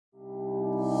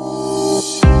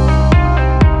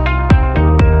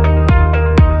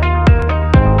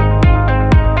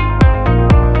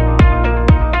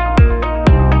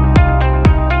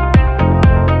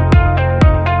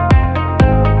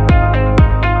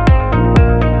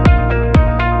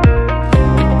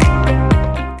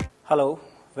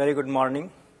Very good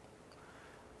morning.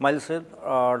 Myself,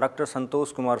 Dr.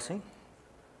 Santosh K Singh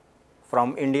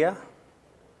from India.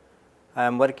 I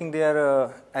am working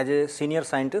there as a senior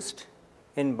scientist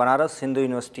in Banaras Hindu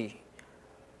University.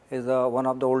 It is one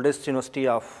of the oldest university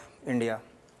of India.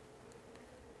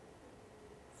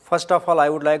 First of all, I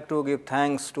would like to give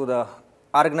thanks to the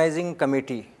organizing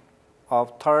committee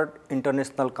of Third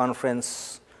International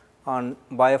Conference on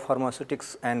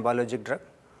Biopharmaceutics and Biologic Drug,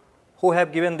 who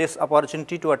have given this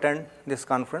opportunity to attend this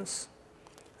conference.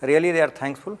 Really, they are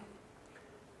thankful.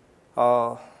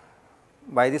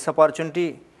 By this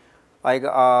opportunity,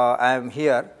 I am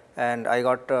here and I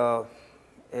got a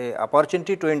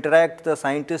opportunity to interact the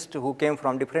scientists who came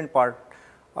from different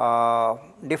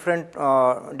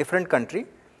different country,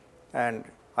 and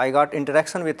I got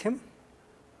interaction with him,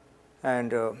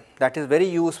 and that is very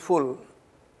useful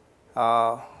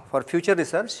for future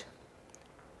research.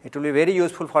 It will be very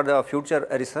useful for the future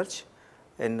research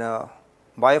in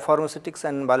biopharmaceutics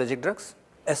and biologic drugs.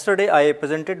 Yesterday, I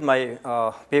presented my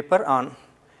paper on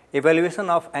evaluation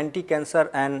of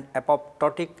anti-cancer and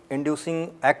apoptotic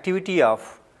inducing activity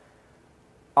of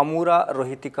Amura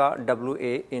rohitica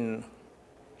WA in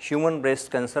human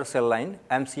breast cancer cell line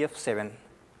MCF7.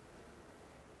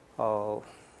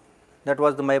 That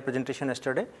was my presentation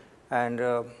yesterday, and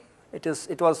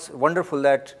it was wonderful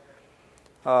that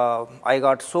I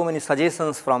got so many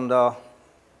suggestions from the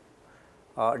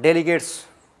delegates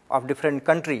of different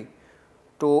country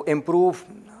to improve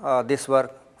this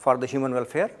work for the human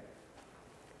welfare.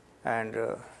 And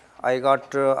I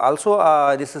got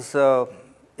also this is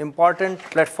important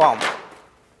platform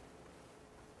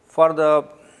for the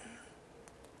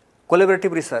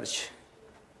collaborative research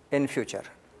in future.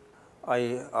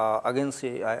 I again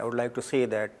say, I would like to say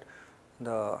that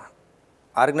the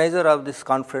organizer of this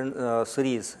conference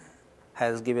series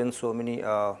has given so many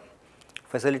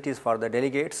facilities for the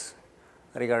delegates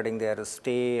regarding their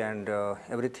stay and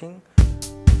everything.